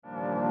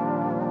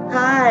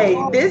Hi,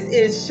 this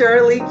is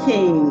Shirley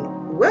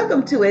King.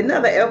 Welcome to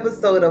another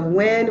episode of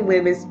When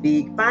Women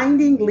Speak,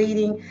 Finding,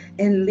 Leading,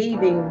 and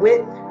Leaving with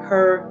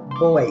Her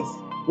Voice.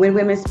 When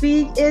Women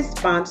Speak is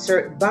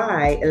sponsored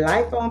by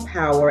Life on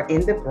Power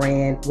in the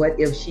brand What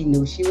If She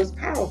Knew She Was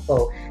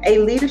Powerful, a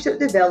leadership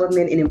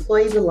development and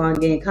employee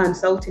belonging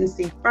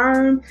consultancy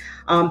firm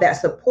that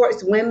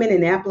supports women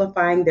in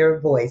amplifying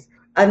their voice.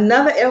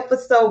 Another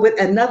episode with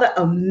another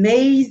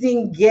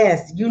amazing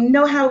guest. You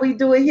know how we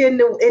do it here in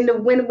the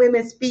When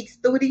Women Speak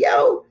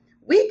studio?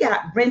 We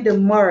got Brenda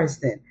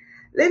Morrison.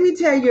 Let me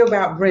tell you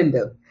about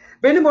Brenda.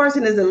 Brenda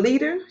Morrison is a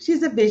leader,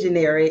 she's a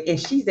visionary, and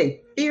she's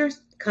a fierce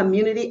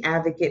community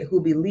advocate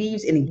who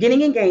believes in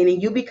getting and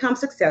gaining. You become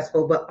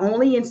successful, but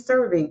only in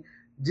serving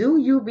do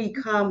you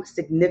become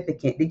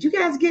significant. Did you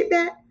guys get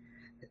that?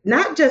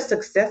 Not just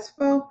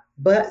successful,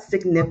 but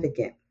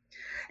significant.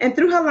 And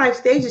through her life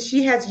stages,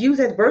 she has used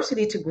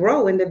adversity to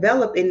grow and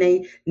develop in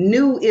a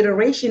new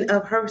iteration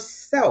of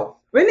herself.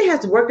 Brenda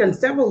has worked on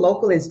several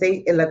local and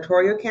state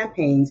electoral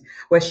campaigns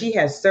where she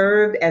has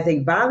served as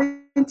a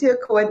volunteer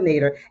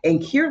coordinator and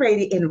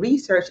curated and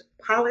researched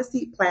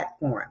policy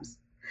platforms.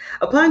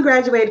 Upon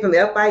graduating from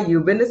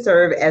FIU, Brenda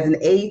served as an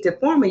aide to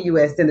former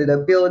U.S.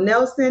 Senator Bill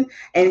Nelson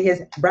and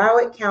his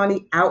Broward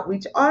County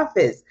Outreach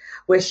Office,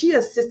 where she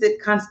assisted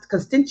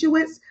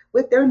constituents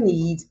with their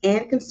needs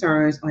and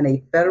concerns on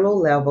a federal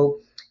level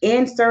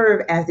and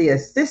served as the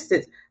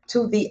assistant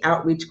to the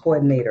outreach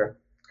coordinator.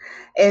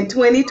 In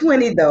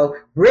 2020, though,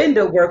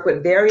 Brenda worked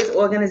with various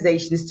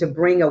organizations to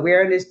bring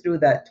awareness through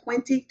the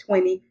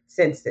 2020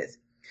 census.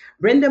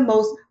 Brenda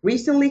most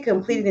recently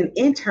completed an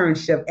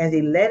internship as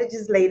a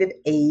legislative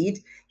aide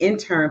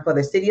intern for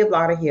the city of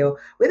Lauderhill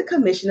with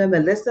Commissioner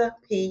Melissa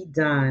P.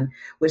 Dunn,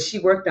 where she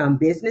worked on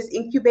business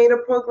incubator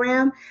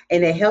program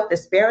and a health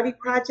disparity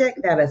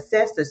project that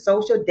assessed the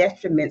social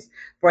detriments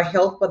for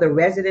health for the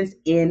residents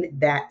in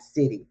that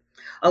city.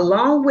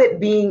 Along with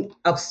being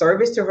of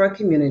service to her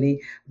community,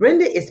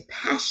 Brenda is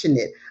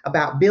passionate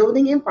about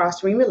building and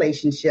fostering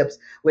relationships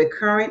with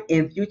current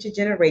and future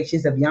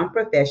generations of young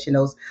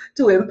professionals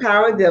to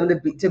empower them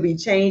to be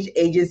change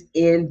agents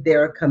in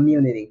their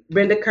community.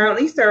 Brenda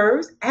currently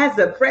serves as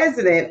the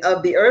president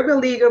of the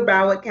Urban League of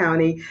Broward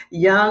County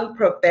Young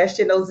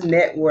Professionals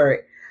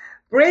Network.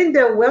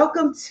 Brenda,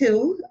 welcome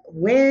to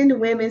When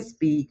Women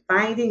Speak,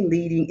 Finding,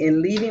 Leading,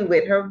 and Leading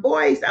with Her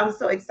Voice. I'm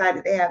so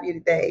excited to have you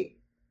today.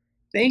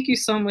 Thank you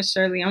so much,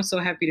 Shirley. I'm so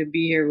happy to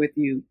be here with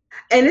you.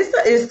 And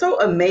it's so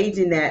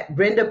amazing that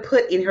Brenda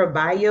put in her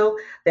bio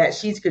that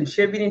she's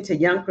contributing to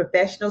young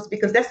professionals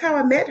because that's how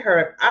I met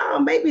her,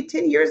 maybe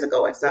 10 years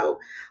ago or so,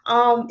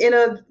 in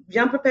a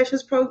young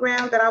professionals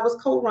program that I was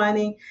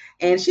co-running.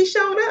 And she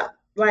showed up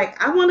like,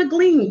 I want to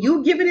glean.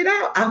 You giving it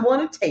out. I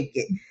want to take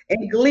it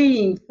and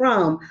glean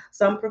from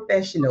some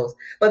professionals.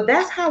 But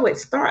that's how it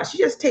starts.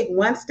 You just take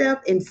one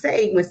step and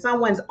say, when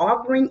someone's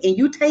offering and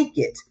you take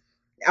it,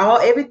 all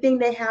everything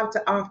they have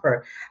to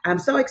offer. I'm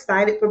so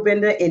excited for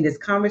Brenda in this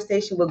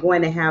conversation we're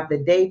going to have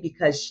today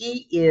because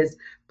she is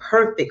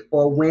perfect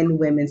for When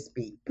Women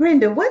Speak.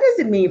 Brenda, what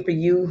does it mean for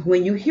you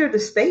when you hear the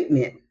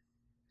statement,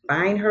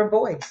 find her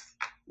voice?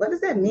 What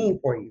does that mean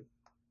for you?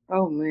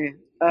 Oh man,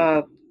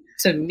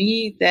 to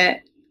me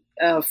that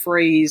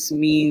phrase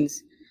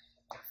means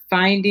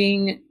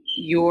finding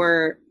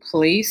your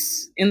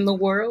place in the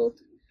world,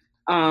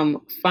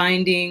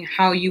 finding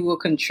how you will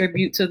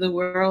contribute to the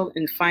world,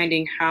 and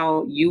finding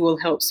how you will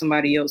help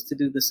somebody else to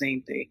do the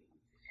same thing.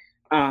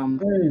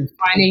 Mm.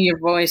 Finding your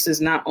voice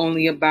is not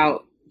only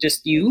about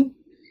just you,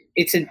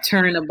 it's in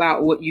turn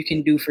about what you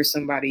can do for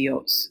somebody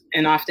else.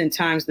 And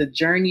oftentimes, the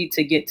journey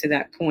to get to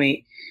that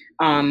point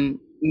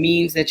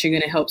means that you're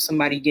going to help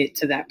somebody get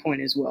to that point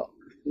as well,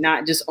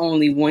 not just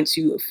only once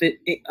you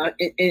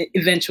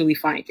eventually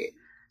find it.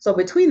 So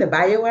between the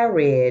bio I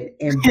read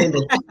and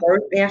Brenda's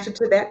first answer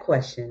to that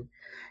question,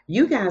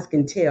 you guys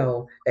can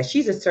tell that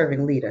she's a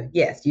servant leader.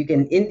 Yes, you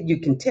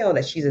can tell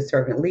that she's a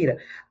servant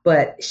leader,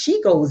 but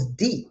she goes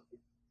deep.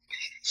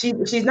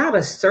 She's not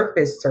a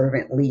surface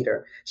servant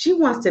leader. She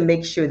wants to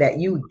make sure that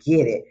you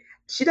get it.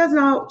 She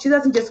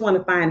doesn't just want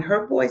to find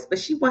her voice, but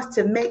she wants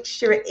to make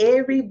sure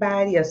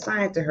everybody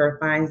assigned to her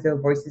finds their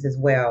voices as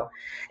well.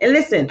 And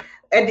listen,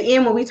 at the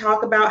end when we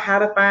talk about how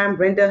to find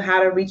Brenda,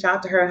 how to reach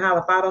out to her, and how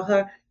to follow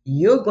her,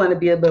 you're going to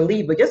be a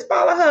believer. Just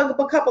follow her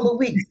for a couple of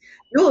weeks.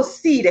 You'll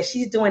see that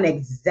she's doing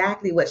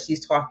exactly what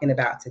she's talking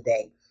about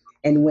today.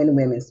 And when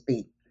women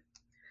speak.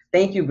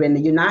 Thank you, Brenda.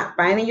 You're not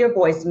finding your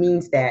voice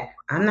means that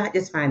I'm not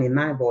just finding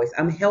my voice.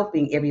 I'm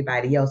helping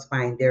everybody else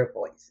find their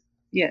voice.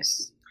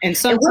 Yes. And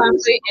And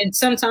what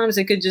sometimes is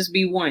it could just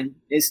be one.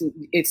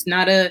 It's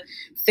not a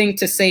thing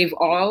to save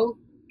all.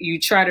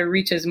 You try to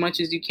reach as much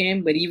as you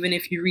can, but even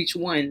if you reach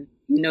one,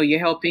 you're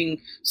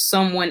helping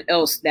someone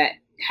else that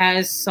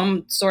has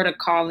some sort of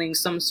calling,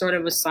 some sort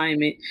of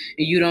assignment,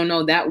 and you don't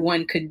know that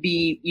one could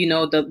be,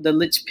 the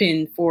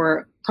linchpin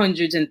for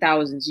hundreds and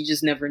thousands. You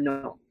just never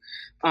know.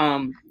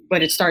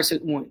 But it starts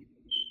with one.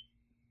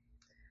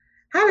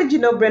 how did you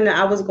know, Brenda?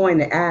 I was going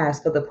to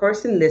ask for the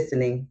person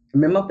listening,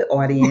 remember of the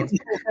audience,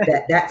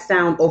 that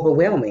sound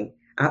overwhelming.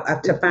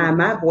 To find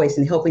my voice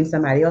and helping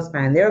somebody else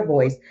find their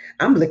voice,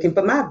 I'm looking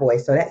for my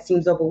voice. So that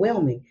seems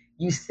overwhelming.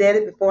 You said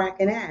it before I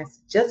can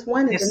ask. Just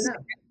one is Yes.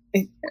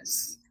 enough.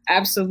 Yes,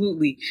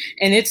 absolutely.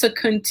 And it's a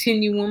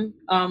continuum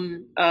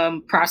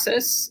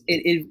process.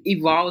 It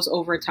evolves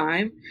over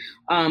time,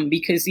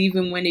 because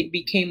even when it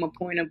became a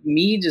point of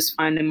me just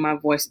finding my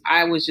voice,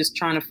 I was just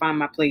trying to find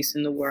my place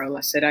in the world.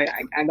 I said, I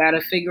got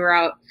to figure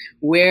out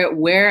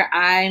where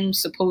I'm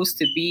supposed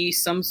to be,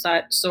 some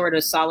sort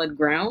of solid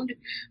ground,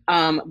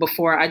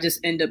 before I just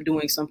end up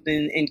doing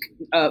something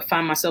and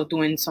find myself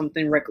doing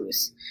something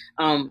reckless.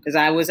 Because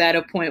I was at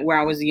a point where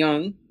I was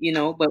young,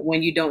 but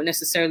when you don't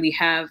necessarily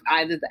have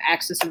either the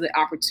access or the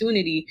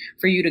opportunity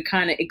for you to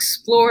kind of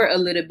explore a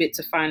little bit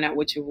to find out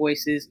what your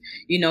voice is,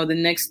 the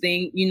next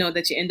thing,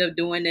 that you end up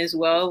doing as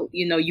well,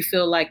 you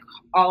feel like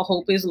all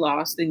hope is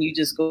lost and you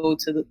just go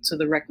to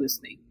the reckless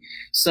thing.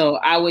 So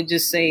I would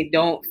just say,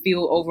 don't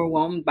feel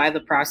overwhelmed by the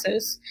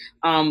process.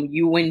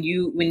 When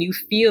you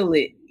feel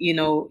it,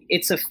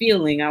 it's a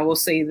feeling. I will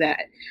say that,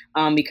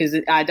 because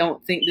I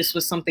don't think this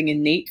was something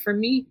innate for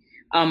me.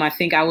 I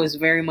think I was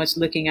very much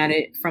looking at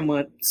it from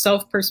a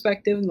self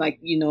perspective,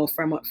 like,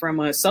 from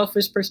a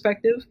selfish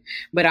perspective.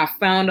 But I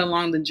found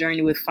along the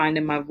journey with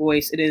finding my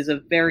voice, it is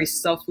a very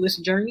selfless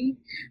journey.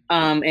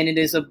 And it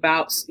is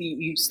about,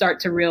 you start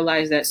to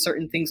realize that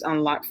certain things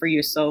unlock for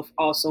yourself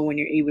also when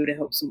you're able to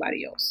help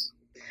somebody else.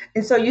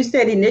 And so you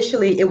said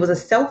initially it was a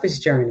selfish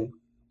journey.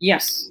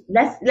 Yes.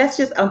 Let's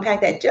just unpack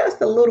that just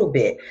a little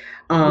bit,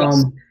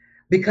 Yes.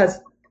 because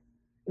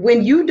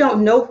when you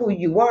don't know who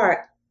you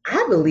are,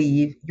 I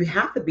believe you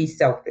have to be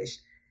selfish,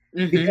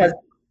 Mm-hmm. because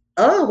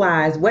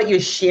otherwise, what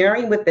you're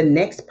sharing with the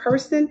next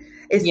person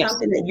is Yes.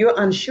 something that you're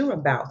unsure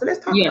about. So let's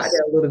talk about Yes.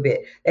 that a little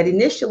bit. That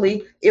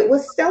initially it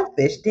was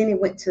selfish, then it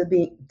went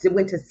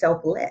to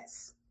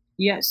selfless.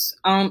 Yes.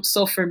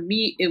 So for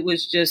me, it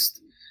was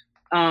just,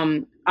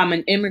 I'm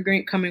an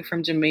immigrant coming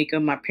from Jamaica.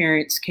 My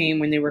parents came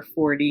when they were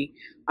 40.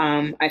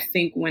 I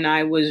think when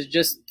I was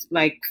just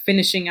like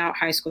finishing out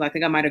high school, I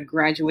think I might have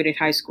graduated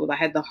high school. I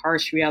had the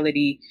harsh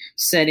reality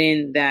set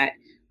in that,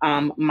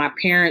 my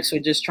parents were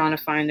just trying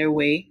to find their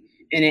way,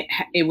 and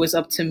it was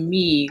up to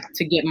me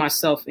to get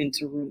myself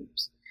into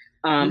rooms.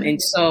 And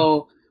Mhm.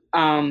 so,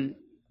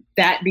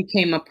 that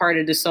became a part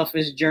of the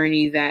selfish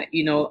journey. That,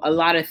 a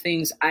lot of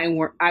things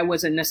I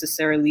wasn't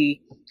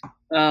necessarily,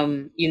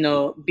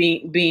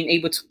 being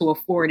able to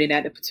afford it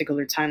at a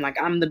particular time.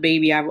 Like, I'm the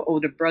baby, I have an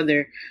older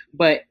brother,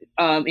 but,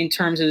 in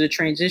terms of the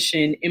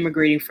transition,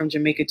 immigrating from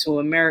Jamaica to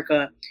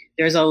America,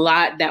 there's a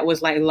lot that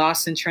was like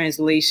lost in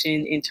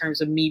translation in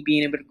terms of me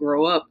being able to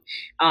grow up,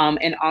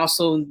 and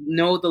also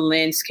know the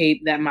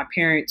landscape that my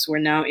parents were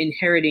now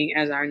inheriting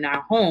as our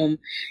now home.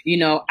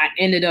 I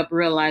ended up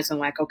realizing,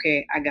 like,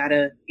 okay, I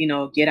gotta,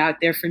 get out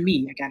there for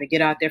me. I gotta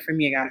get out there for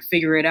me. I gotta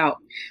figure it out.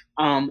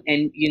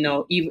 And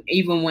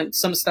even when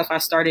some stuff I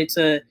started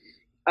to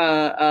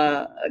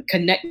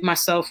connect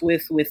myself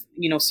with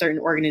certain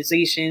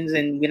organizations,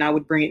 and when I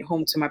would bring it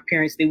home to my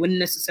parents, they wouldn't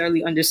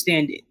necessarily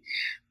understand it.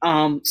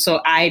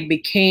 So I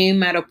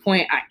became at a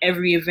point,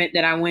 every event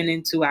that I went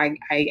into, I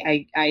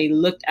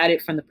looked at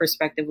it from the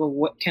perspective of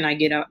what can I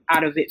get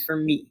out of it for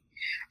me.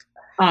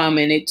 And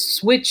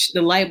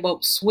the light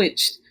bulb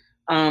switched,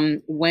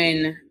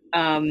 when,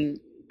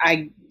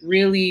 I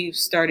really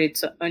started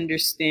to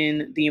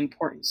understand the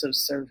importance of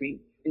serving,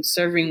 and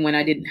serving when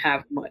I didn't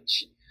have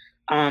much.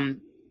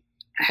 Um,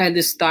 I had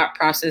this thought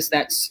process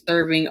that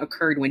serving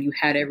occurred when you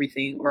had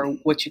everything, or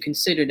what you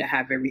consider to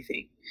have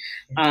everything.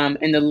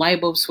 And the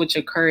light bulb switch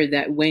occurred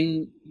that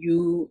when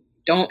you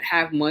don't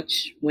have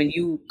much, when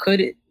you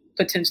could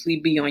potentially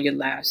be on your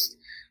last,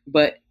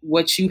 but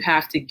what you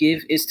have to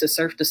give is to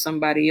serve to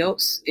somebody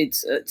else.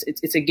 It's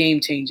a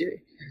game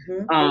changer.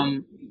 Mhm.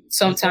 Um, That's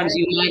Sometimes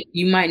right.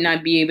 you might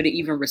not be able to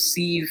even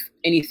receive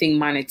anything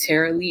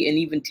monetarily and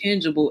even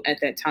tangible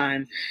at that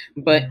time,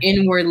 but Yeah.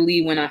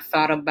 inwardly, when I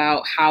thought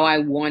about how I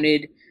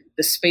wanted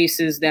the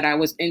spaces that I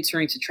was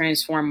entering to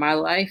transform my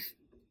life,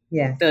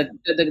 Yes.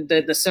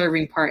 the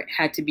serving part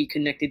had to be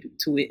connected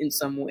to it in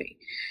some way.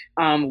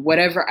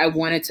 Whatever I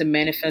wanted to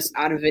manifest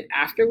out of it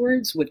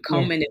afterwards would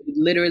come, Yes. and it would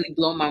literally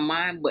blow my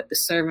mind, but the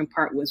serving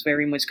part was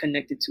very much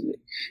connected to it.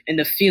 And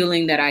the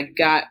feeling that I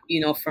got,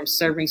 from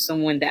serving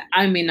someone that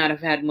I may not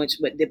have had much,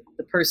 but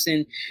the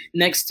person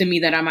next to me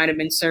that I might have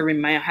been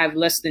serving might have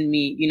less than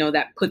me,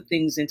 that put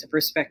things into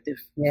perspective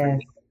for Yes.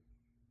 me.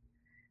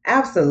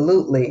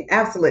 Absolutely.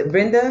 Absolutely.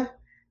 Brenda,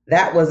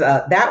 that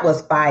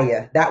was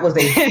fire. That was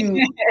a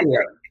huge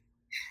share.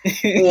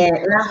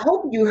 And I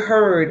hope you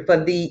heard, for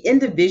the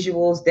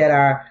individuals that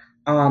are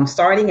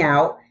starting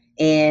out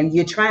and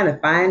you're trying to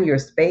find your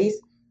space.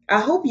 I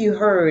hope you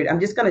heard. I'm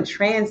just going to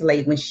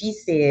translate when she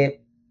said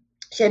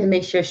she had to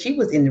make sure she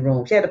was in the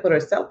room. She had to put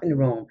herself in the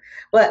room.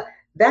 But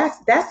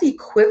that's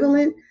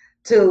equivalent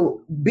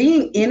to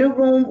being in a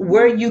room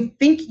where you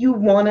think you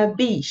want to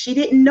be. She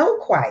didn't know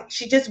quite.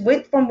 She just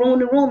went from room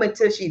to room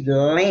until she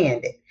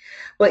landed.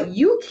 But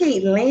you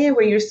can't land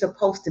where you're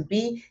supposed to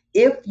be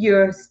if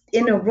you're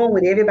in a room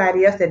with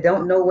everybody else that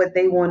don't know what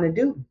they want to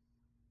do.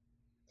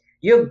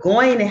 You're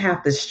going to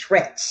have to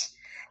stretch.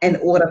 in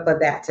order for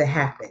that to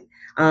happen.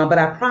 But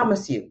I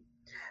promise you,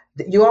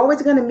 you're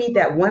always going to meet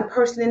that one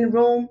person in the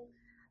room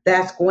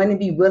that's going to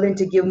be willing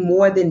to give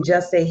more than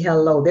just say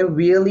hello. They're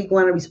really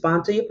going to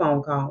respond to your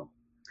phone call.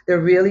 They're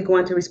really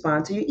going to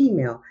respond to your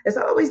email. There's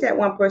always that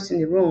one person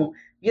in the room.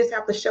 You just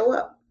have to show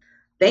up.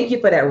 Thank you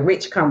for that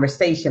rich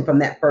conversation from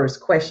that first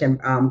question,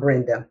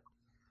 Brenda.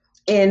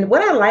 And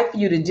what I'd like for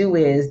you to do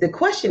is the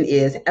question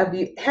is, have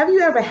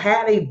you ever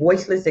had a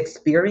voiceless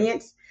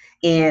experience?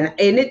 And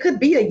it could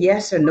be a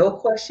yes or no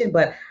question,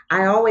 but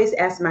I always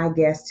ask my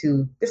guests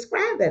to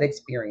describe that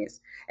experience.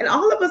 And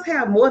all of us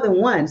have more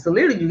than one. So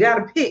literally you got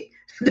to pick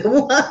the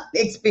one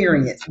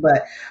experience.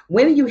 But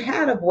when you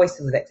had a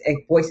voices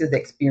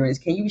experience,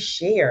 can you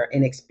share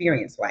an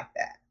experience like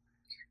that?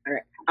 All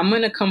right. I'm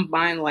gonna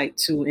combine like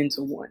two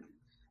into one.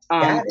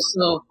 Got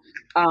it.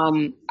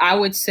 I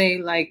would say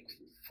like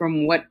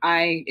from what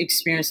I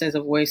experienced as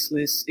a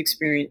voiceless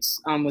experience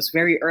was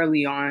very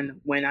early on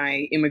when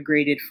I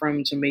immigrated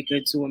from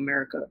Jamaica to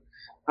America.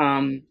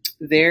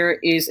 There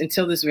is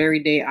until this very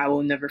day I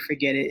will never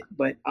forget it,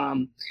 but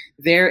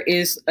there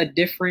is a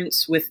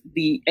difference with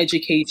the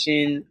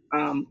education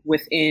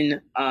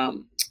within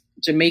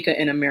Jamaica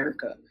and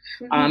America.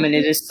 And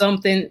it is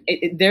something,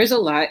 there's a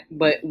lot,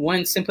 but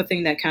one simple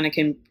thing that kind of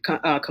can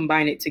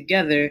combine it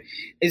together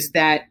is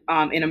that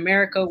in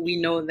America, we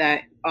know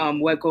that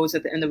what goes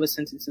at the end of a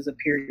sentence is a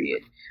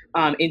period.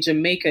 In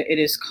Jamaica, it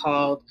is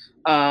called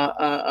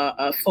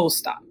a full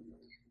stop.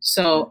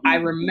 So I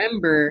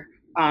remember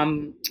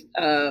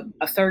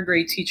a third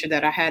grade teacher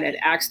that I had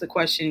asked the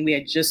question. We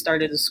had just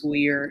started the school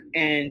year,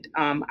 and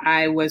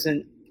I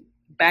wasn't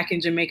back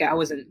in Jamaica. I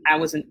was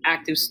an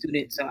active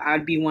student, so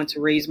I'd be one to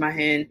raise my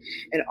hand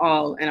and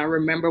all. And I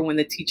remember when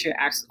the teacher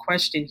asked the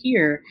question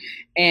here,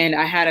 and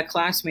I had a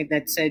classmate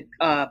that said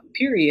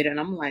period, and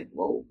I'm like,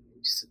 whoa,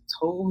 it's a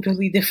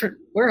totally different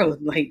world.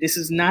 Like this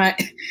is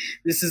not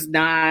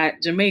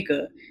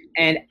Jamaica.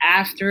 And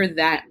after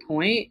that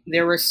point,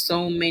 there were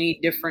so many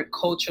different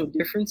cultural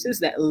differences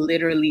that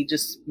literally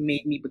just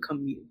made me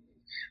become mute.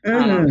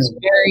 I was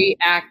very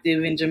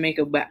active in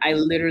Jamaica, but I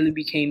literally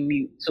became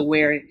mute. So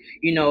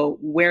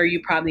where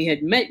you probably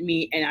had met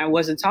me and I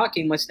wasn't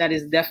talking much, that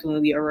is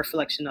definitely a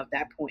reflection of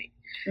that point.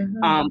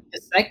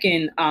 The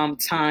second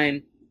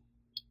time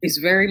is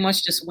very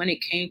much just when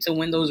it came to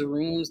when those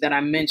rooms that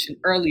I mentioned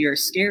earlier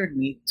scared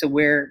me to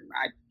where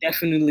I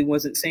definitely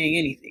wasn't saying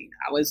anything.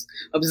 I was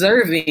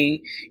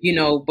observing,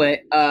 but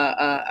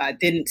I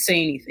didn't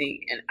say anything.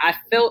 And I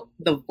felt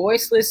the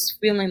voiceless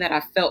feeling that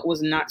I felt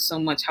was not so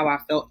much how I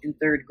felt in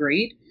third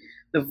grade.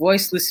 The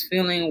voiceless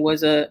feeling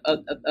was a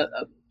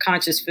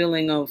conscious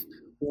feeling of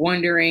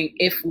wondering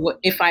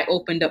if I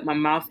opened up my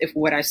mouth, if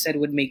what I said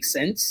would make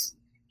sense,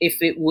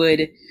 if it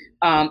would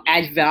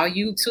add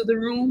value to the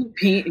room,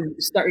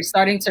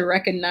 starting to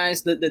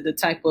recognize the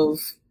type of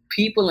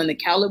people and the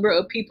caliber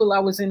of people I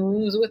was in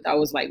rooms with. I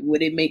was like,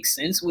 would it make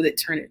sense? Would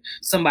it turn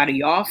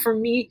somebody off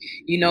from me?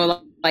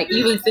 Like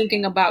even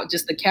thinking about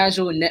just the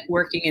casual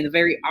networking and the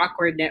very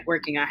awkward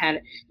networking I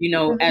had,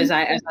 as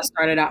I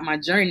started out my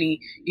journey,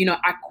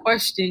 I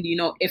questioned,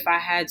 if I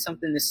had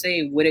something to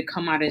say, would it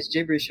come out as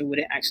gibberish or would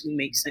it actually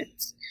make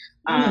sense?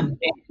 And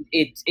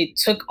it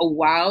took a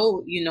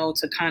while,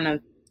 to kind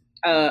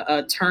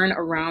of turn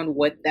around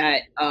what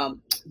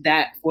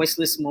that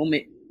voiceless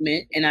moment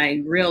meant, and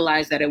I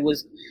realized that it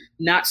was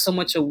not so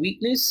much a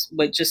weakness,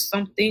 but just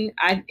something.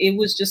 It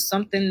was just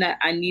something that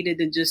I needed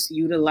to just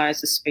utilize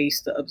the space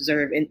to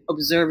observe, and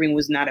observing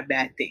was not a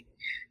bad thing.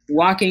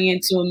 Walking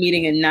into a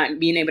meeting and not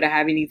being able to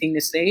have anything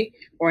to say,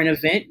 or an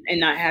event and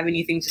not have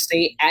anything to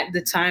say at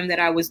the time that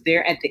I was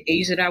there, at the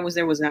age that I was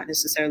there, was not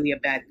necessarily a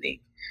bad thing.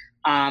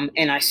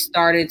 And I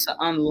started to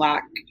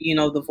unlock,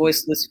 the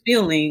voiceless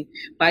feeling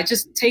by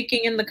just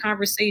taking in the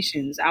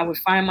conversations. I would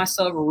find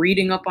myself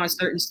reading up on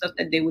certain stuff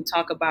that they would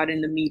talk about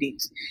in the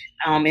meetings,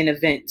 and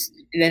events.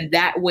 And then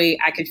that way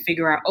I could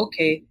figure out,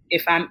 okay,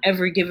 if I'm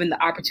ever given the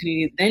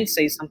opportunity to then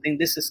say something,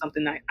 this is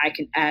something that I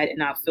can add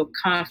and I'll feel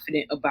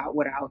confident about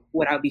what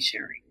I'll be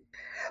sharing.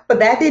 But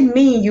that didn't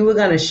mean you were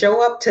going to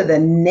show up to the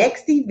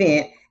next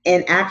event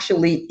and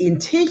actually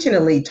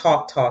intentionally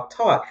talk, talk,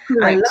 talk.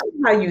 I Correct. love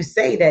how you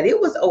say that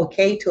it was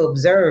okay to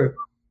observe.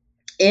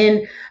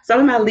 In some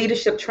of my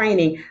leadership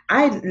training,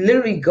 I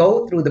literally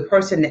go through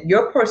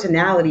your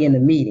personality in the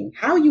meeting,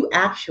 how you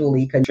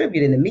actually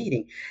contribute in the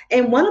meeting.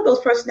 And one of those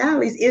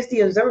personalities is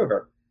the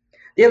observer.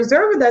 The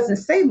observer doesn't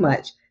say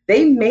much.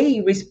 They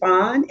may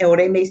respond or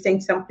they may say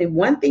something,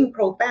 one thing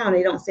profound,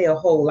 they don't say a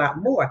whole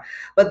lot more.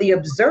 But the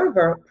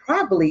observer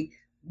probably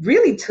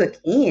really took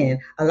in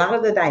a lot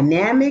of the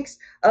dynamics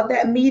of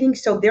that meeting.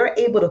 So they're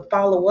able to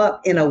follow up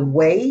in a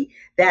way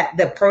that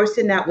the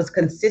person that was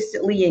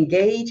consistently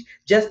engaged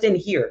just didn't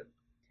hear.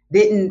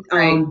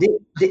 Right.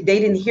 They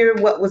didn't hear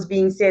what was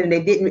being said and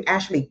they didn't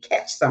actually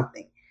catch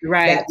something that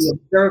Right. the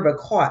observer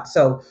caught.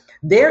 So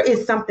there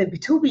is something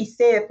to be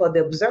said for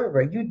the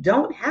observer. You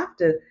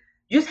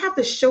just have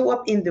to show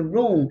up in the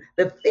room.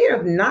 The fear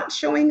of not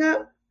showing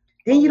up,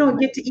 then you don't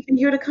get to even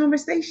hear the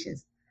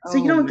conversations. So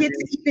you Oh don't man. get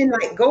to even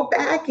like go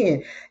back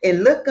and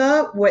look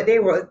up what they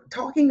were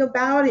talking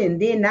about,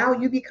 and then now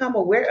you become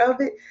aware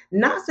of it.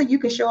 Not so you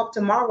can show up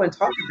tomorrow and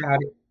talk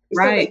about it. It's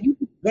so that Right. you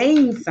can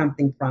gain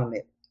something from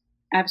it.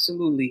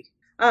 Absolutely.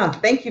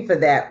 Thank you for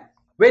that.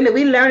 Brenda,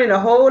 we're learning a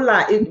whole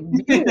lot. If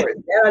viewers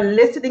that are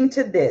listening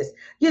to this,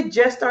 you're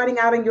just starting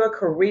out in your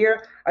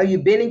career, or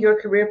you've been in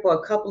your career for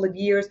a couple of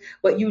years,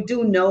 but you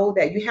do know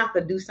that you have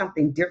to do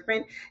something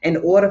different in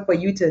order for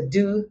you to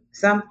do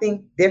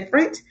something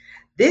different.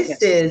 This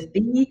Yes. is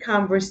the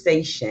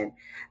conversation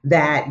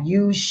that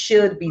you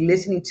should be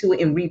listening to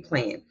and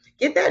replaying.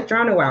 Get that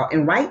journal out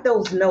and write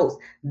those notes.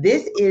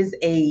 This is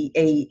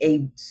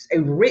a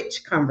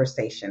rich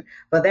conversation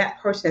for that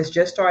person that's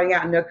just starting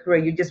out in their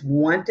career. You're just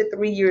 1 to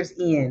 3 years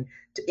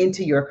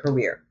into your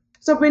career.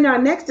 So, Brenda,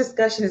 our next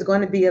discussion is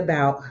going to be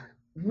about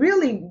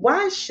really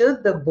why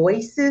should the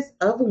voices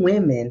of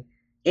women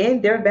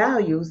and their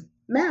values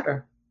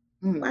matter?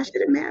 Mm. Why should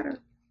it matter?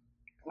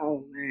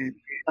 Oh man.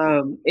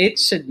 It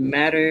should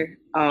matter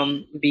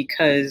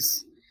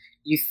because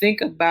you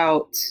think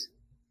about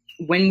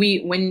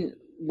when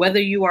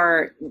whether you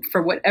are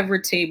for whatever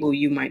table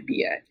you might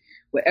be at,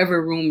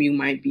 whatever room you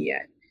might be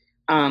at.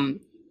 Um,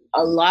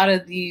 a lot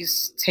of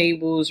these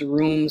tables,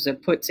 rooms are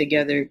put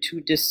together to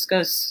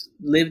discuss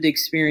lived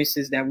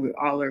experiences that we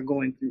all are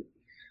going through.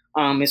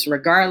 It's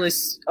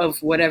regardless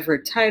of whatever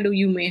title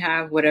you may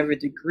have, whatever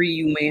degree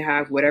you may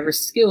have, whatever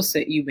skill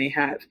set you may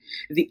have.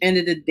 At the end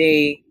of the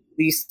day,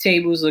 these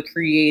tables are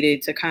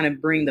created to kind of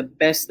bring the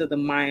best of the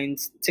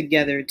minds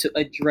together to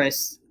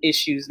address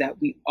issues that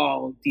we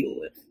all deal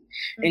with.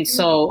 And Mm-hmm.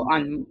 so,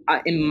 on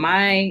in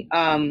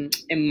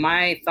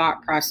my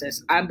thought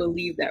process, I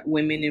believe that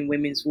women and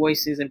women's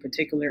voices, in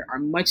particular, are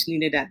much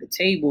needed at the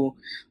table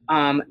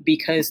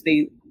because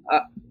they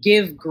uh,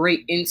 give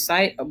great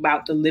insight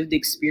about the lived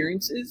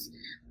experiences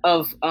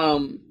of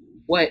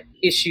what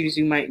issues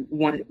you might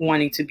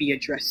wanting to be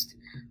addressed.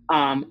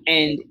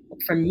 And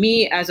for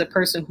me, as a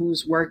person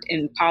who's worked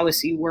in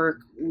policy work,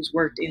 who's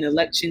worked in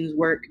elections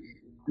work,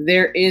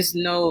 there is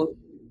no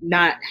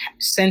not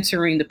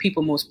centering the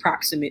people most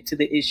proximate to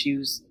the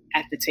issues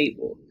at the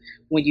table.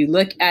 When you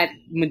look at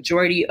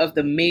majority of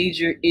the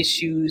major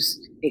issues,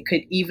 it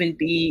could even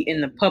be in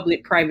the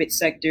public private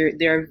sector,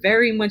 they're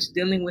very much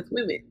dealing with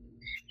women,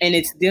 and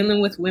it's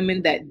dealing with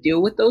women that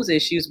deal with those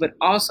issues but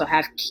also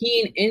have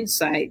keen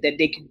insight that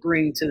they can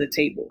bring to the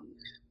table.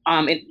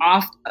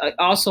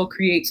 Also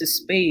creates a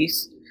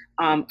space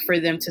for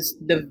them to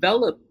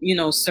develop,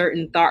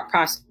 certain thought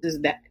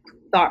processes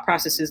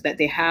that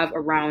they have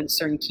around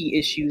certain key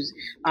issues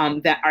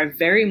that are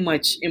very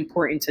much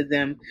important to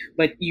them,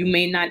 but you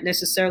may not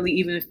necessarily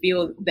even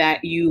feel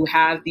that you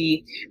have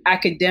the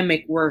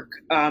academic work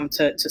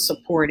to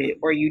support it,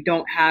 or you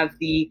don't have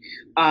the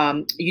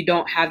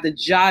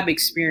job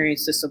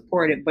experience to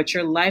support it, but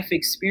your life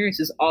experience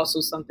is also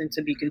something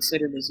to be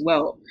considered as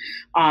well.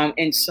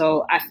 And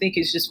so I think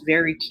it's just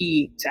very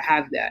key to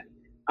have that.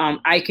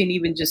 I can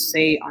even just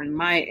say on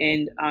my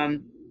end,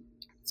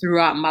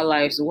 throughout my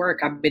life's work,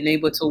 I've been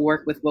able to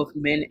work with both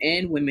men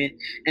and women.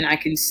 And I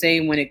can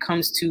say when it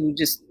comes to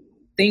just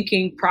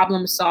thinking,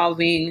 problem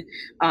solving,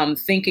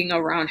 thinking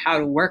around how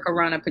to work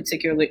around a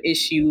particular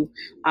issue,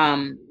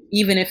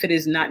 even if it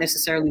is not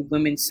necessarily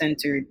women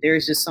centered,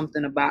 there's just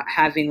something about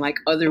having like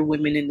other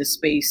women in the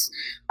space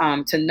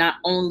to not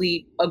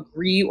only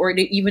agree or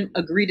to even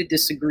agree to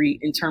disagree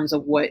in terms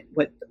of what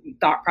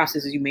thought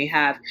processes you may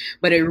have,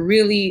 but it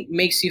really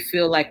makes you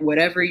feel like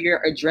whatever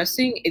you're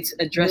addressing, it's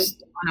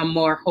addressed on a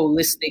more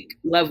holistic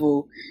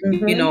level,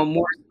 Mm-hmm.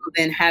 more so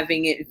than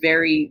having it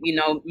very,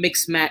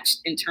 mixed matched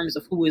in terms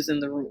of who is in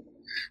the room.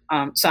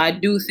 So I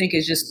do think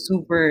it's just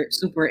super,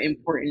 super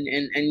important,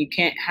 and you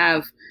can't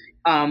have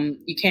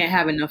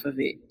enough of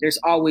it. There's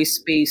always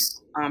space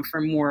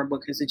for more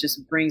because it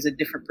just brings a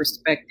different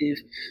perspective,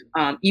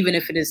 even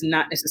if it is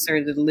not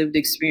necessarily the lived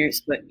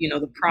experience, but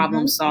the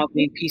problem Mm-hmm.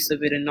 solving piece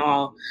of it and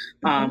all.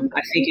 Mm-hmm.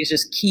 I think is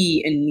just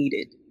key and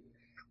needed.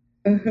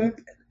 Mm-hmm.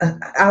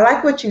 I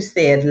like what you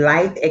said.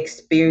 Life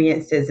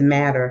experiences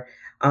matter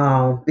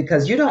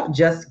because you don't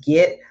just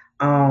get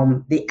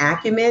the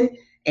acumen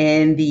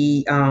and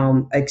the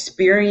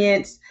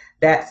experience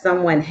that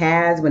someone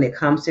has when it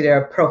comes to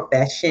their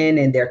profession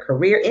and their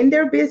career in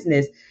their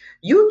business.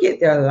 You get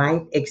their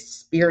life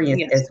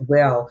experience Yes. as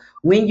well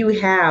when you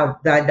have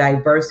the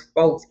diverse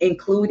folks,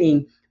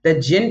 including the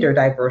gender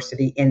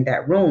diversity in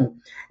that room.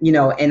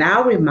 And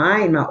I'll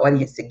remind my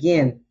audience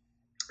again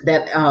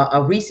that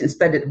a recent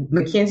study,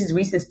 McKinsey's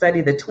recent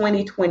study, the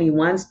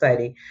 2021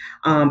 study,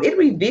 it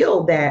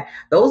revealed that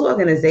those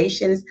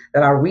organizations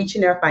that are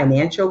reaching their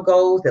financial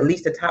goals, at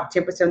least the top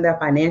 10% of their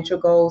financial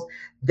goals,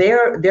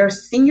 their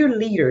senior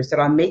leaders that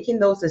are making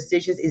those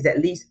decisions is at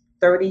least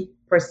 30%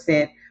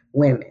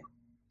 women.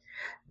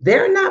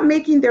 They're not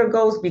making their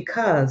goals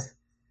because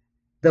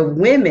the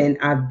women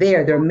are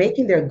there. They're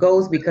making their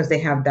goals because they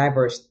have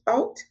diverse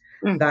thought,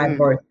 Mm-hmm.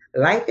 diverse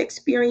life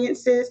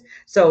experiences.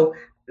 So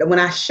when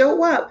I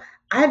show up,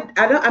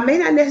 I may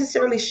not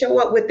necessarily show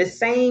up with the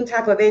same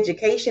type of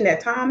education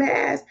that Tom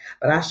has,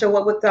 but I show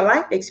up with the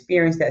life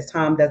experience that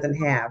Tom doesn't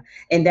have,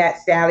 and that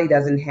Sally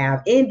doesn't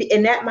have, and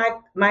that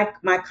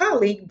my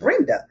colleague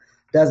Brenda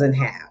doesn't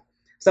have.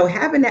 So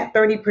having that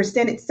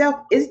 30% itself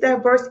is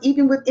diverse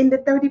even within the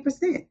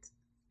 30%.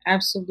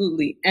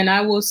 Absolutely. And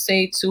I will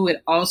say too,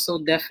 it also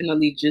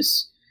definitely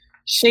just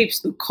shapes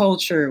the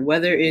culture,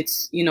 whether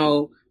it's,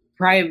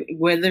 private,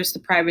 whether it's the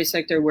private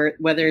sector,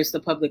 whether it's the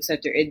public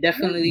sector, it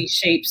definitely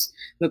shapes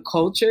the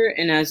culture.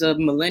 And as a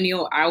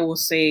millennial, I will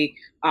say,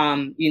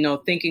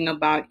 thinking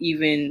about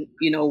even,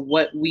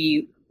 what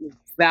we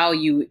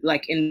value,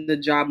 like in the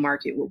job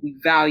market, what we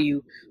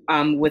value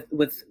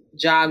with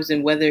jobs,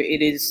 and whether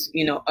it is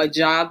a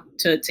job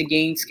to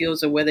gain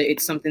skills, or whether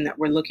it's something that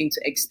we're looking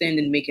to extend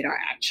and make it our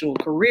actual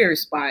career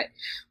spot.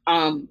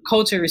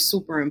 Culture is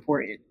super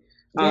important,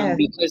 Yes.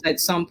 because at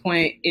some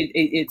point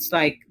it's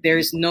like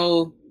there's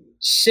no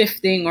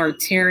shifting or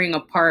tearing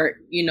apart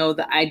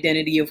the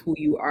identity of who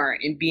you are,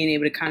 and being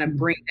able to kind of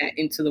bring that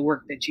into the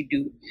work that you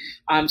do.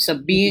 So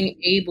being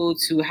able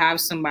to have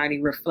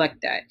somebody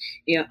reflect that.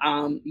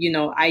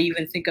 I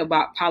even think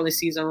about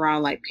policies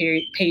around like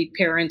paid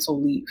parental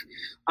leave.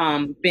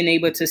 Been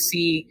able to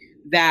see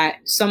that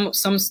some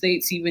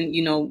states even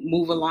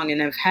move along and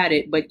have had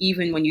it, but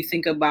even when you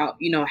think about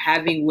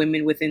having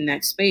women within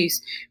that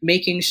space,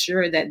 making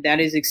sure that that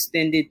is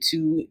extended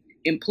to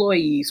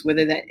employees,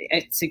 whether that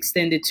it's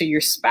extended to your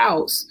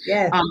spouse.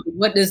 Yes.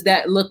 What does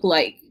that look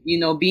like?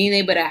 Being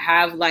able to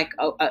have like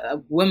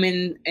a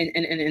woman and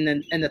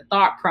the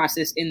thought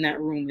process in that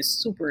room is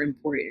super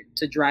important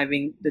to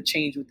driving the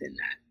change within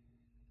that.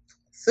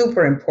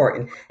 Super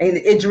important, and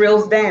it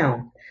drills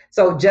down.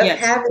 So just Yes.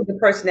 having the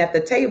person at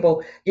the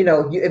table,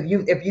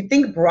 if you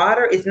think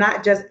broader, it's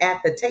not just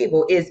at the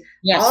table. It's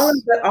Yes.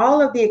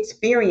 all of the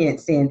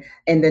experience and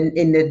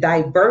the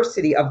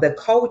diversity of the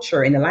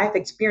culture and the life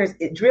experience.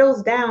 It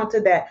drills down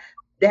to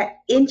that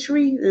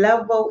entry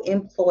level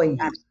employee.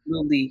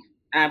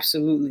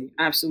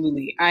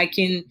 Absolutely. I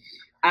can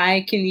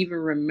even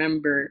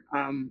remember.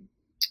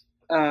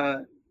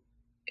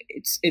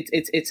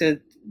 It's a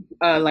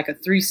like a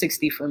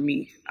 360 for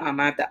me. I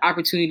have the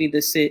opportunity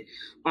to sit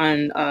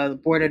on the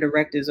board of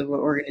directors of an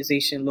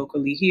organization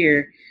locally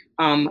here.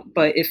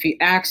 But if you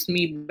asked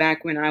me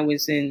back when I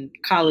was in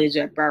college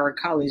at Broward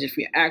College, if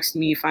you asked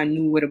me if I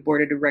knew what a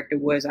board of director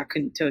was, I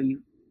couldn't tell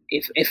you.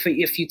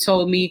 If you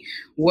told me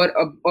what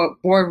a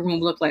boardroom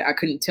looked like, I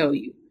couldn't tell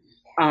you.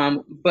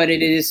 But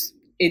it is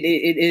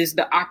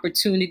the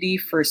opportunity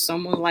for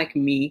someone like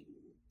me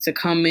to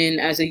come in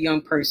as a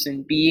young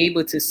person, be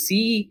able to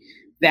see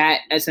that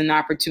as an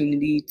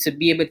opportunity, to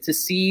be able to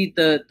see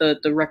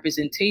the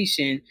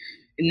representation.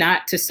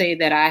 Not to say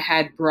that I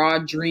had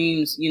broad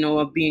dreams,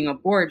 of being a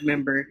board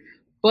member,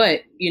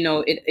 but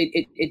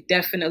it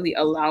definitely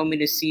allowed me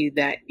to see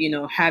that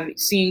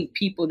seeing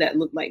people that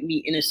look like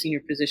me in a senior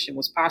position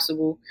was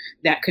possible.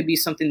 That could be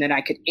something that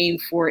I could aim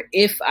for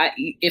if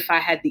I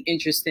had the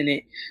interest in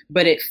it.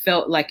 But it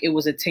felt like it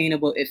was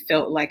attainable. It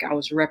felt like I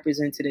was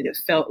represented. It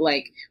felt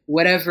like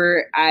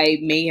whatever I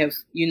may have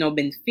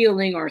been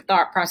feeling, or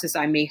thought process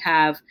I may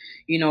have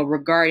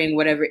regarding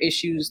whatever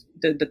issues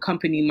the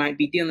company might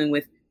be dealing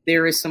with,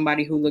 there is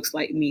somebody who looks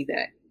like me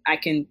that I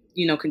can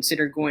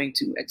consider going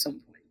to at some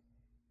point.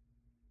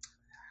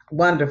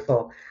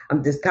 Wonderful.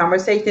 This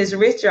conversation is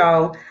rich,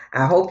 y'all.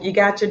 I hope you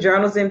got your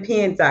journals and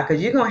pens out,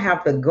 because you're going to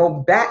have to go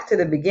back to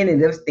the beginning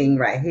of this thing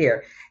right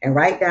here and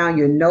write down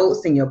your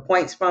notes and your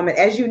points from it.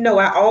 As you know,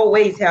 I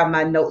always have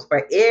my notes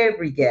for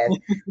every guest,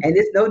 and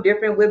it's no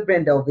different with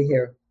Brenda over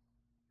here.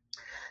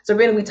 So,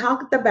 Brenda, we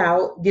talked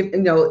about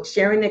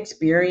sharing the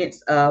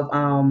experience of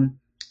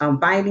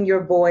finding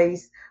your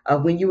voice,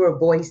 when you were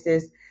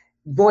voiceless,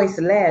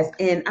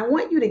 and I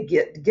want you to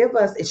give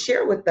us and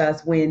share with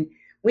us when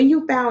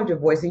you found your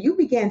voice and you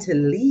began to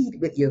lead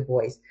with your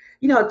voice.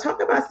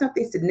 Talk about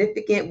something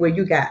significant where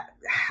you got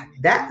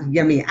that.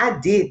 I mean, I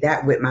did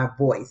that with my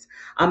voice.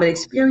 An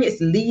experience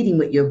leading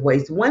with your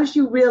voice. Once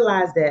you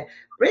realize that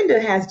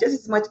Brenda has just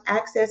as much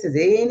access as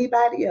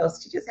anybody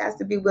else, she just has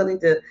to be willing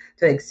to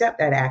accept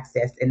that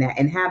access and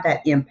have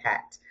that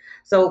impact.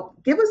 So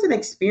give us an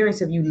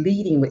experience of you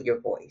leading with your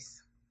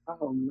voice.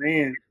 Oh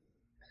man.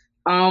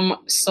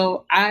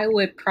 So I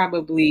would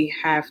probably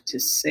have to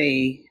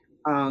say,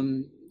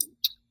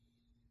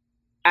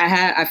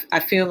 I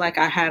feel like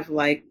I have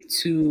like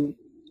two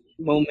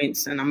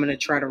moments, and I'm gonna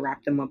try to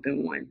wrap them up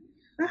in one.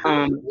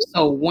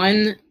 So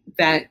one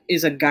that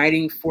is a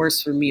guiding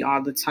force for me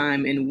all the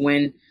time, and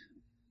when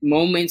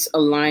moments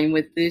align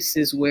with this,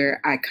 is where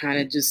I kind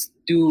of just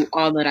do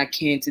all that I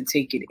can to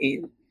take it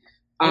in.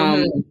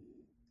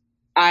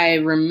 I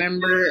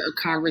remember a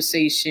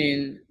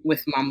conversation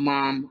with my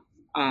mom,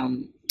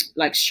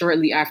 like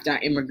shortly after I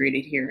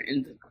immigrated here,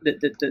 and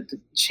the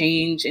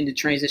change and the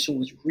transition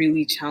was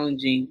really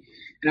challenging.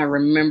 And I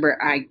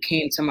remember I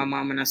came to my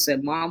mom and I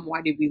said, "Mom,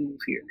 why did we move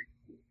here?"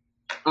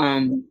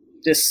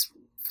 Just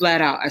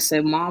flat out, I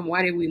said, "Mom,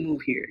 why did we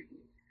move here?"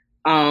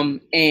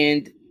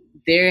 And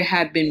there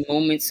have been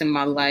moments in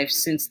my life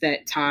since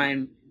that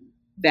time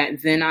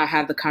that then I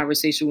have the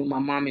conversation with my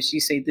mom and she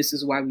say, this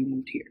is why we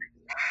moved here.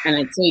 And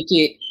I take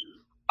it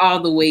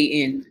all the way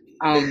in.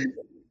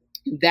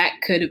 That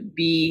could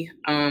be,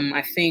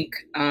 I think,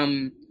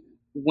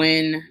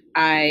 when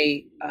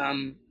I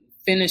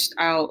finished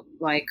out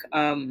like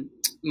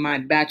my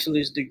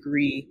bachelor's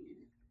degree,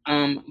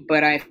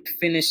 but I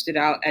finished it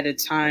out at a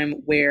time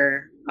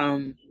where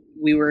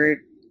we were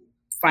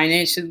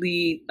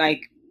financially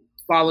like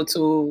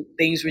volatile.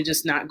 Things were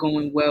just not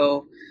going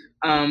well.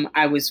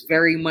 I was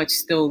very much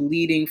still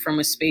leading from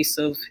a space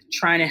of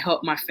trying to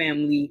help my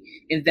family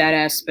in that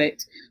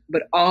aspect,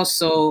 but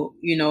also,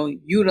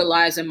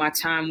 utilizing my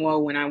time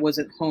well when I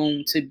wasn't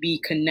home to be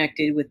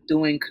connected with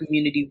doing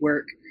community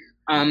work,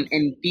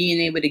 and being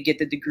able to get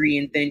the degree,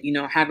 and then,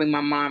 having my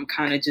mom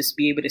kind of just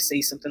be able to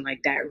say something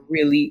like that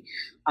really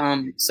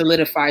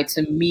solidified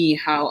to me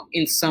how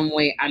in some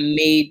way I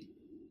made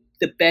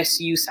the best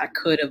use I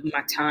could of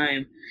my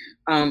time,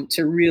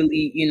 to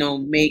really,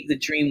 make the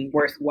dream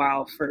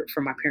worthwhile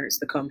for my parents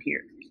to come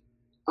here.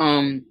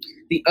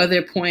 The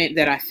other point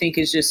that I think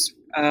is just,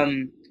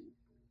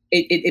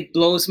 it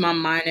blows my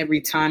mind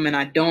every time, and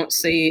I don't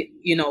say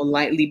it,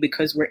 lightly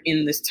because we're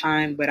in this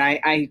time, but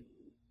I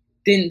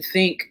didn't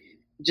think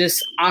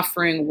just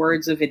offering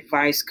words of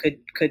advice could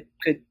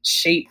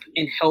shape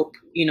and help,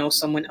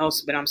 someone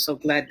else, but I'm so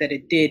glad that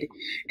it did.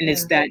 And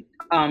it's that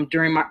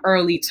during my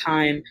early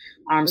time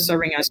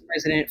serving as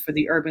president for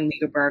the Urban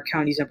League of Broward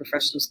Counties and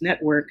Professionals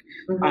Network,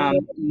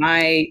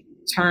 my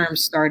term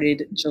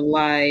started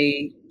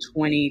July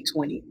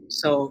 2020.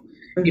 So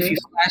if you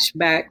flash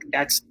back,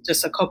 that's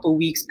just a couple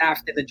weeks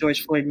after the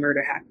George Floyd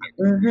murder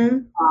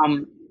happened.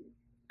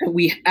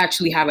 We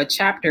actually have a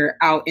chapter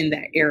out in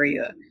that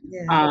area.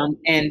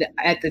 And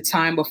at the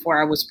time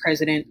before I was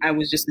president, I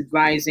was just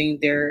advising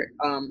their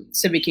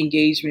civic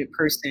engagement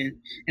person,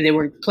 and they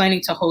were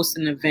planning to host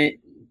an event.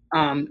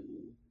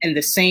 And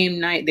the same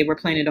night they were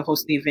planning to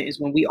host the event is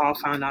when we all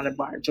found out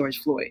about George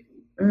Floyd.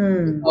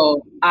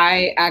 So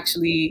I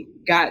actually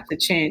got the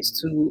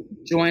chance to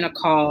join a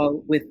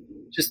call with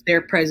just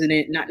their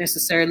president, not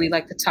necessarily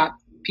like the top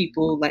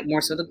people, like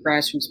more so the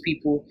grassroots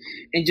people,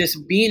 and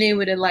just being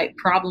able to like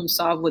problem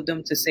solve with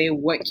them to say,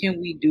 what can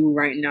we do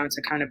right now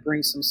to kind of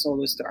bring some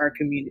solace to our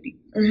community?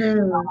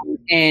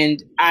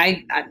 And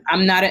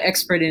I'm not an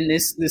expert in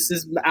this.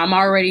 I'm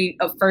already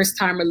a first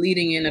timer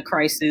leading in a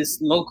crisis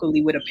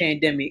locally with a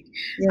pandemic.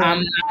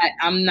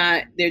 I'm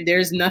not there.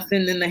 There's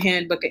nothing in the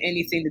handbook or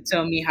anything to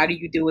tell me how do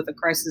you deal with a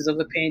crisis of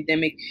a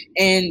pandemic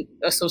and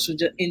a social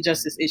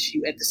injustice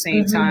issue at the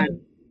same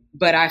time.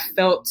 But I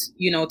felt,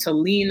 to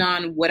lean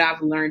on what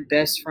I've learned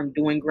best from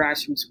doing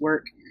grassroots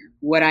work,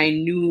 what I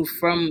knew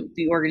from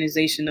the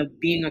organization of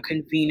being a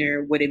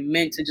convener, what it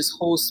meant to just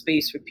hold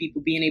space for people,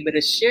 being able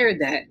to share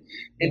that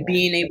and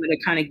being able to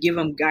kind of give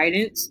them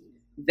guidance.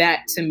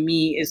 That to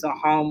me is a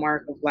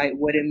hallmark of like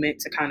what it meant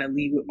to kind of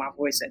lead with my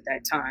voice at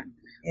that time.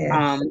 And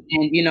I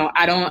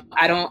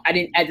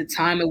didn't at the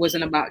time, it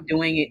wasn't about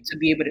doing it to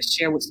be able to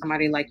share with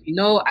somebody like,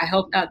 I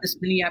helped out this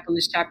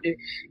Minneapolis chapter.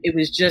 It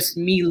was just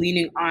me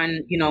leaning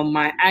on,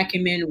 my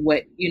acumen,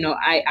 what,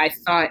 I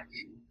thought,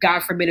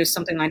 God forbid if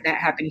something like that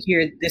happened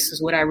here, this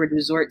is what I would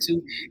resort to.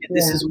 And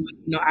this is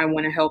what, I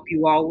want to help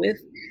you all with.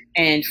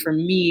 And for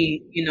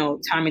me,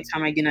 time and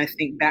time again, I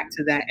think back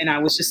to that. And I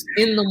was just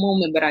in the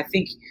moment, but I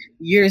think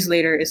years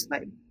later, it's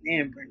like,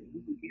 man, Brenda,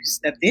 you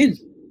stepped in.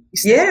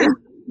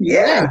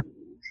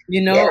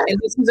 And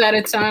this is at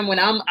a time when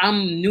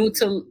I'm new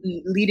to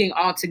leading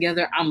all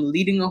together. I'm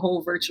leading a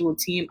whole virtual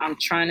team. I'm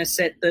trying to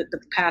set the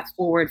path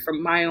forward for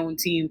my own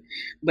team.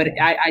 But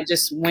I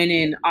just went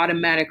in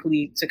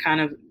automatically to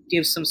kind of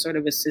give some sort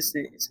of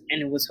assistance,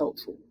 and it was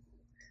helpful.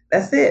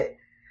 That's it.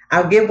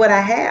 I'll give what I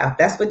have.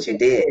 That's what you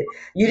did.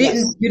 You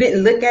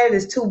didn't look at it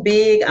as too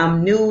big.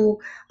 I'm new.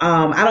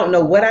 I don't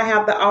know what I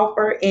have to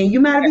offer. And you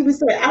might have even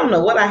said, I don't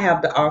know what I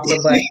have to offer,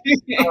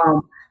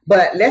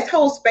 but let's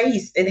hold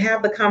space and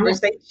have the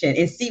conversation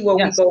and see where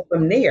we go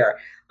from there.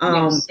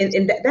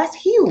 And that's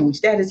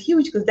huge. That is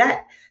huge because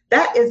that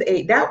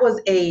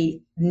was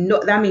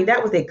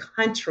a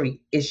country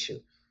issue.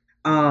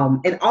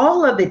 And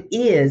all of it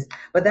is,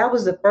 but that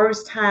was the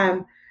first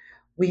time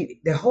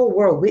the whole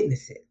world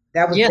witnessed it.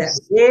 That was that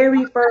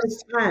very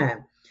first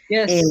time.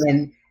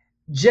 And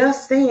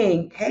just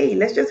saying, hey,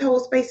 let's just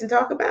hold space and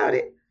talk about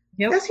it.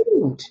 That's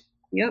huge.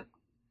 Yep.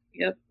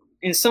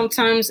 And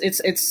sometimes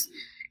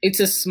it's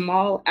a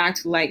small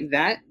act like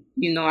that.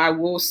 I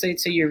will say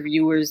to your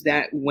viewers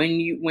that when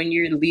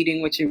you're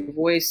leading with your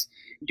voice,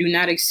 do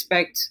not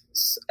expect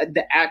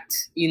the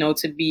act,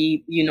 to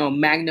be,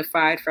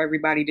 magnified for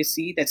everybody to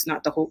see. That's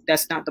not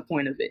the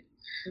point of it.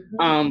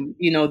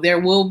 There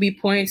will be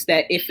points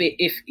that if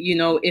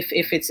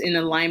it's in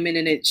alignment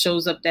and it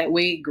shows up that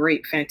way,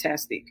 great,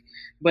 fantastic.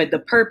 But the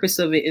purpose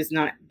of it is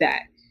not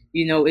that.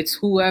 It's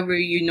whoever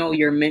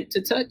you're meant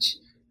to touch.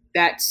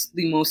 That's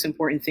the most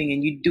important thing,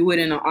 and you do it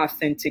in an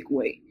authentic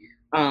way.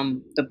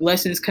 The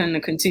blessings kind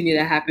of continue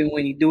to happen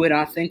when you do it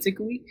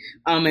authentically,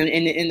 and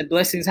the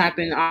blessings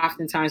happen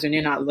oftentimes when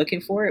you're not looking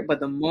for it.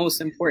 But the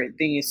most important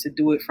thing is to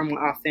do it from an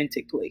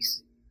authentic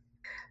place.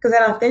 Because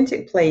that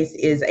authentic place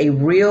is a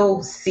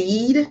real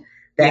seed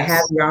that has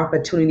Yes, the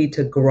opportunity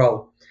to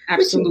grow, which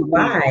is absolutely.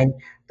 why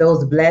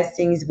those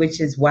blessings, which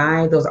is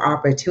why those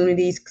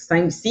opportunities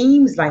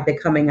seems like they're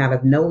coming out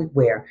of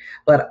nowhere.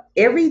 But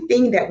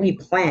everything that we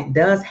plant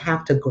does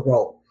have to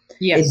grow. It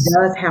Yes,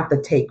 does have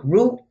to take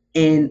root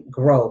and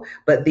grow.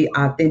 But the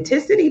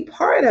authenticity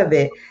part of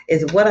it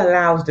is what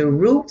allows the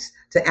roots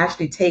to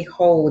actually take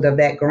hold of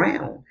that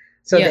ground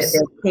so that yes,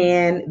 there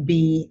can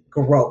be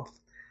growth.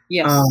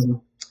 yes,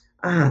 Um,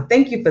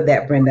 Thank you for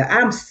that, Brenda.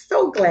 I'm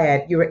so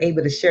glad you were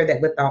able to share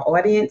that with our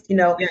audience.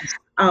 yes,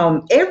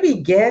 Every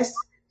guest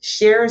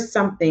shares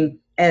something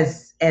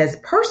as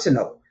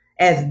personal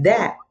as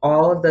that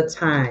all the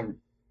time,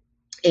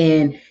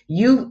 and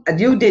you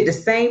did the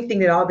same thing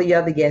that all the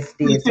other guests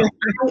did. So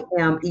I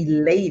am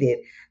elated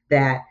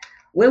that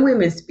When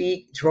Women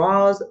Speak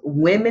draws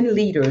women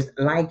leaders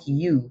like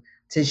you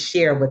to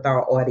share with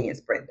our audience,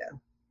 Brenda.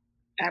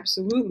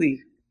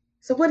 absolutely.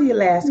 So, what are your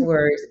last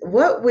words?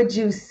 What would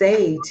you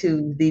say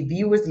to the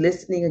viewers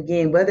listening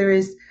again, whether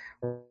it's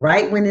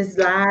right when it's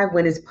live,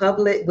 when it's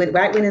public,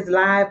 right when it's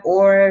live,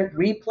 or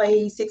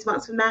replay 6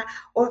 months from now,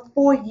 or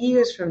 4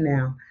 years from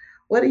now?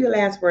 What are your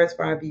last words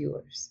for our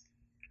viewers?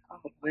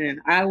 Oh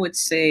man, I would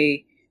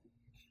say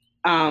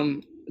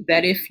um,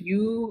 that if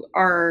you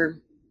are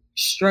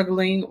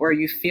struggling or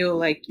you feel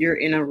like you're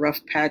in a rough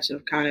patch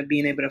of kind of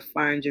being able to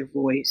find your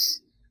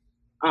voice,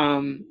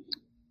 um,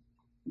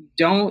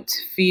 don't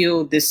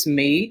feel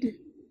dismayed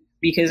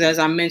because, as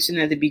I mentioned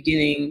at the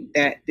beginning,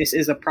 that this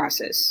is a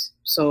process.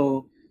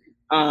 So,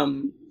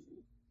 um,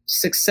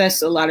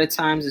 success a lot of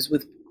times is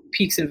with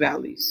peaks and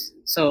valleys.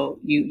 So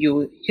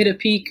you'll hit a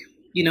peak,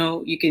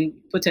 you can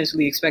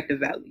potentially expect a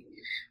valley.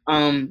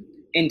 Um,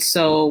 and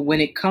so when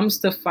it comes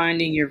to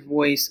finding your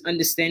voice,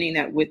 understanding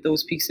that with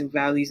those peaks and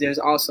valleys, there's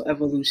also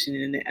evolution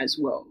in it as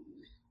well.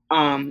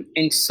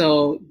 And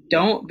so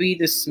don't be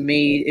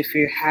dismayed if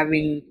you're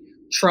having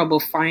trouble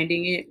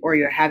finding it or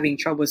you're having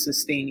trouble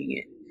sustaining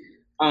it.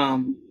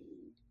 Um,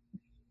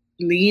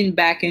 Lean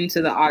back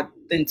into the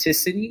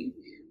authenticity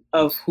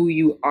of who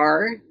you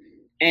are.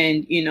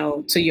 And,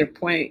 to your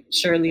point,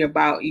 Shirley,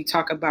 about you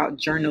talk about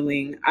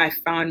journaling, I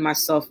found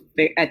myself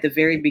at the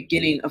very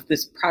beginning of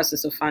this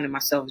process of finding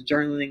myself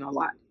journaling a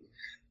lot.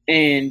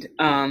 And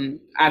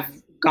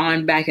I've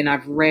gone back and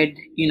I've read,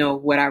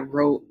 what I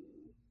wrote.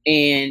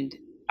 And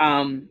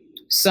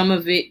some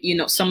of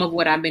it, some of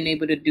what I've been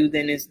able to do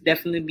then is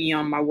definitely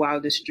beyond my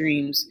wildest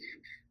dreams.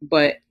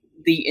 But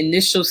the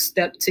initial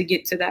step to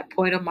get to that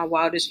point of my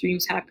wildest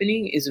dreams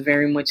happening is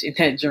very much in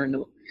that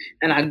journal.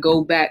 And I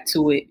go back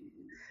to it.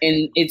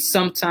 And it's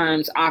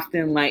sometimes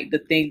often like the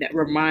thing that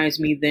reminds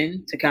me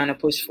then to kind of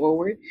push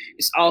forward.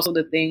 It's also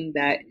the thing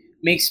that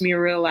makes me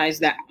realize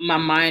that my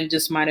mind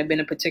just might have been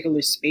a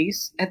particular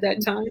space at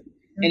that time.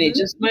 And it Mhm.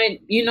 just might,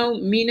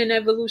 mean an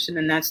evolution.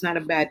 And that's not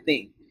a bad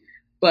thing.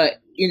 But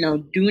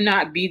do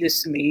not be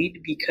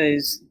dismayed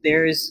because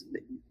there's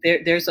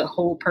a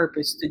whole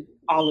purpose to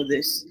all of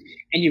this,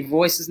 and your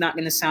voice is not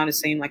going to sound the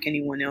same like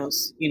anyone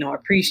else.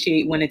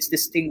 Appreciate when it's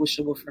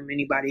distinguishable from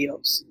anybody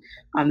else.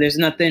 There's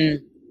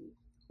nothing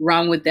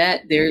wrong with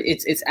that.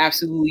 It's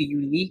absolutely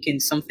unique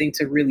and something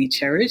to really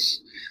cherish.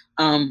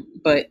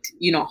 But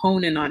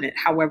hone in on it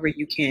however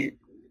you can.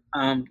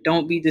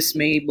 Don't be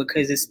dismayed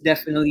because it's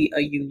definitely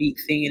a unique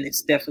thing and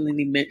it's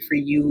definitely meant for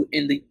you.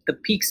 And the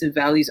peaks and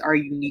valleys are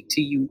unique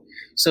to you.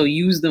 So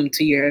use them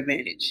to your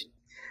advantage.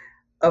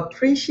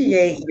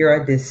 Appreciate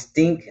your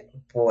distinct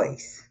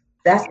voice.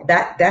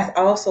 That's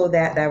also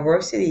that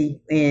diversity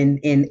in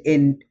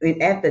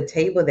at the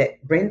table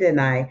that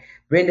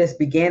Brenda's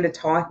began to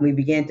talk, and we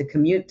began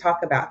to talk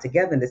about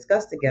together and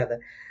discuss together.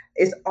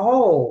 It's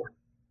all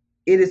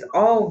it is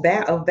all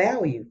that of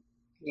value.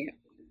 Yeah.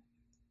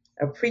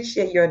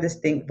 Appreciate your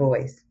distinct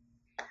voice.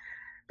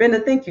 Brenda,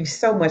 thank you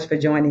so much for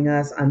joining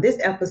us on this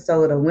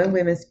episode of When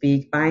Women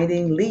Speak,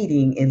 Finding,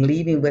 Leading, and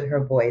Leaving with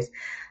Her Voice.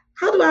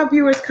 How do our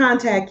viewers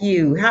contact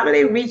you? How do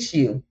they reach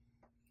you?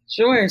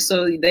 Sure.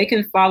 So they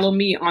can follow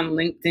me on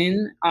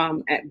LinkedIn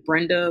at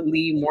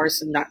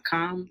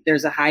BrendaLeeMorrison.com.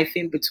 There's a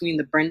hyphen between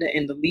the Brenda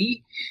and the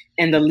Lee,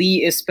 and the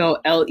Lee is spelled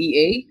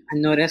Lea. I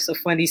know that's a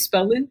funny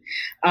spelling,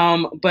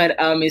 but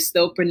it's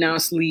still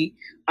pronounced Lee.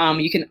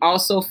 You can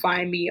also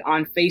find me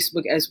on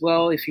Facebook as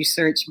well if you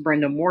search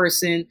Brenda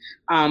Morrison.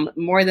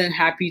 More than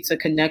happy to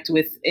connect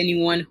with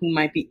anyone who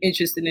might be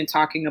interested in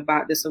talking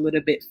about this a little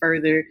bit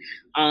further.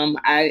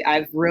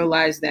 I've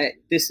realized that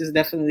this is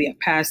definitely a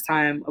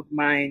pastime of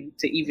mine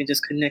to even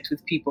just connect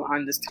with people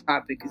on this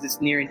topic because it's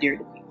near and dear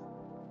to me.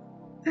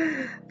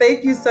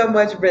 Thank you so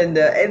much,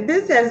 Brenda. And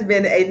this has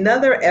been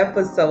another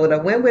episode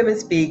of When Women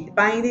Speak,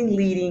 Finding,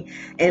 Leading,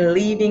 and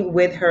Leaving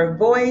with Her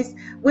Voice.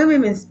 When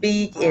Women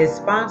Speak is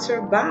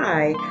sponsored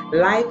by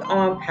Life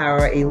on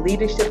Power, a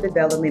leadership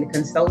development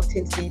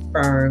consultancy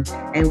firm.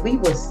 And we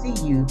will see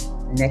you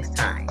next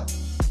time.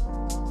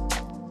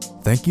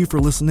 Thank you for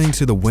listening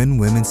to the When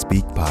Women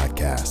Speak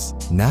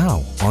podcast,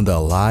 now on the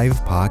Alive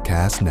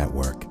Podcast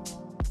Network.